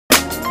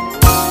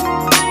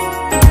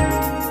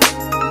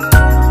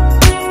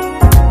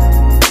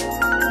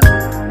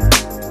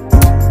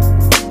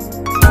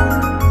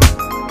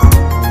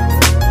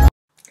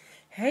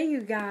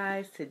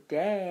guys,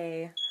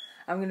 today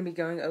I'm going to be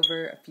going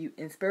over a few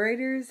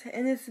inspirators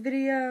in this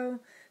video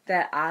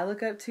that I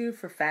look up to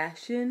for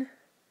fashion,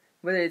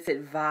 whether it's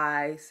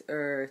advice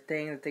or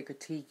things that they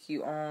critique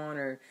you on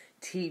or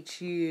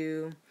teach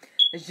you.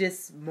 It's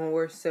just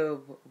more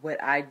so what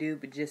I do,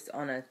 but just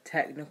on a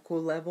technical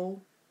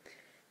level.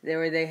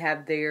 Where they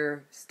have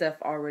their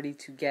stuff already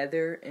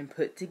together and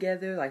put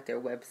together, like their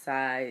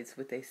websites,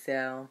 what they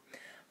sell.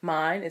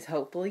 Mine is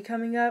hopefully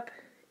coming up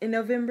in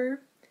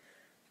November,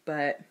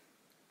 but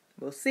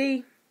we'll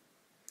see.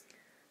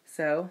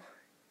 So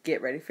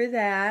get ready for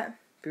that.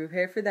 Be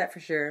prepared for that for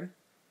sure.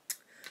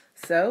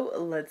 So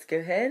let's go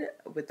ahead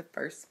with the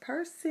first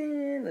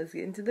person. Let's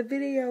get into the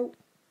video.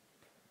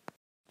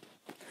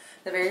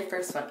 The very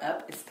first one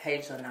up is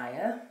Paige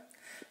Lanaya.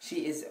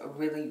 She is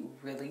really,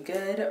 really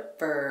good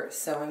for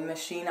sewing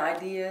machine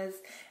ideas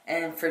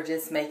and for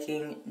just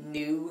making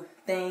new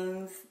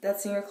things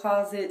that's in your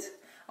closet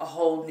a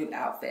whole new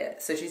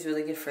outfit. So she's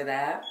really good for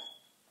that.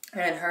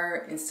 And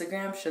her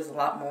Instagram shows a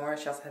lot more.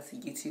 She also has a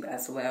YouTube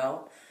as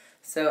well.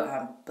 So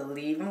I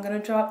believe I'm going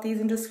to drop these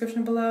in the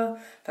description below.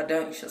 If I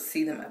don't, you shall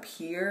see them up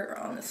here or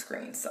on the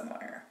screen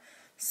somewhere.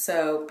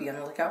 So be on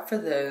the lookout for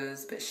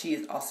those. But she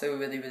is also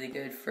really, really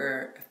good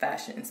for a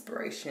fashion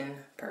inspiration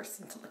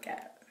person to look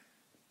at.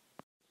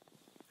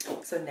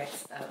 So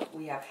next up,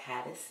 we have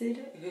J.A.S,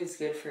 who's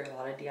good for a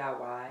lot of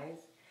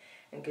DIYs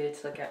and good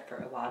to look at for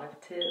a lot of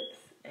tips.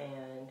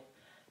 And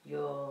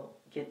you'll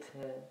get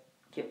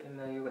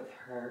familiar with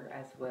her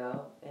as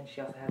well. And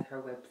she also has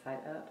her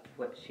website up,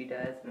 what she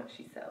does and what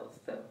she sells.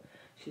 So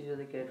she's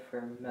really good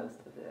for most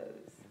of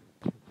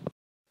those.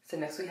 So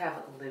next we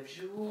have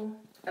Livjewel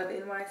of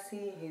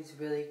NYC. He's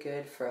really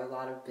good for a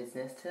lot of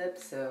business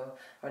tips. So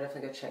I would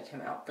definitely go check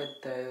him out for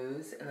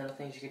those and little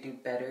things you could do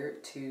better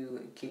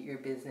to get your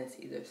business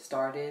either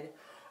started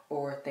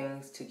or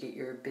things to get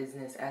your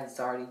business as it's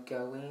already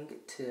going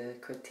to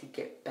critique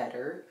it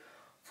better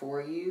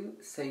for you,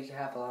 so you can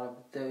have a lot of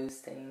those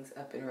things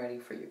up and ready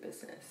for your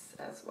business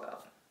as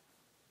well.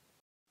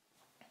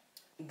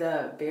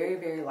 The very,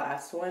 very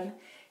last one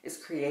is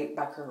Create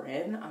by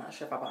Corinne. I'm not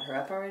sure if I brought her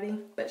up already,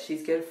 but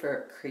she's good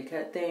for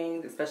pre-cut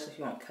things, especially if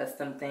you want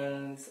custom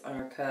things on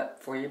your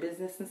cup for your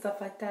business and stuff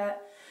like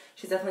that.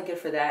 She's definitely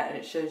good for that, and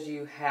it shows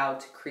you how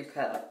to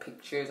pre-cut like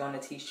pictures on a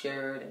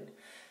t-shirt, and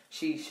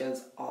she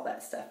shows all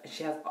that stuff. And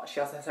she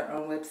also has her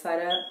own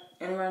website up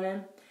and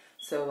running.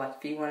 So like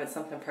if you wanted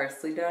something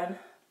personally done,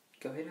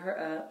 go hit her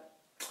up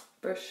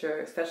for sure,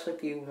 especially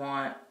if you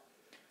want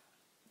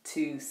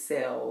to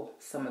sell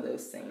some of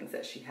those things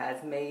that she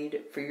has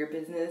made for your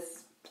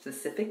business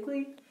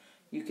specifically.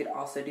 You could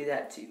also do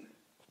that too.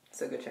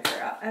 So go check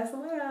her out as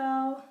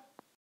well.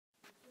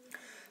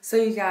 So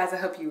you guys, I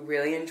hope you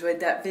really enjoyed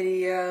that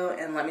video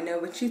and let me know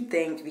what you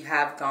think if you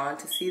have gone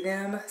to see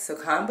them. So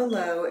comment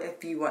below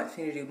if you want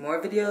me to do more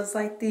videos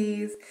like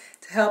these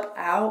to help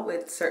out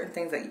with certain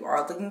things that you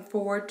are looking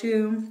forward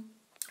to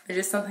or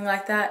just something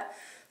like that.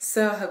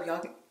 So I hope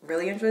y'all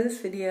really enjoy this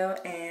video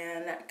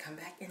and come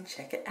back and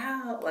check it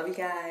out. Love you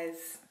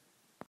guys.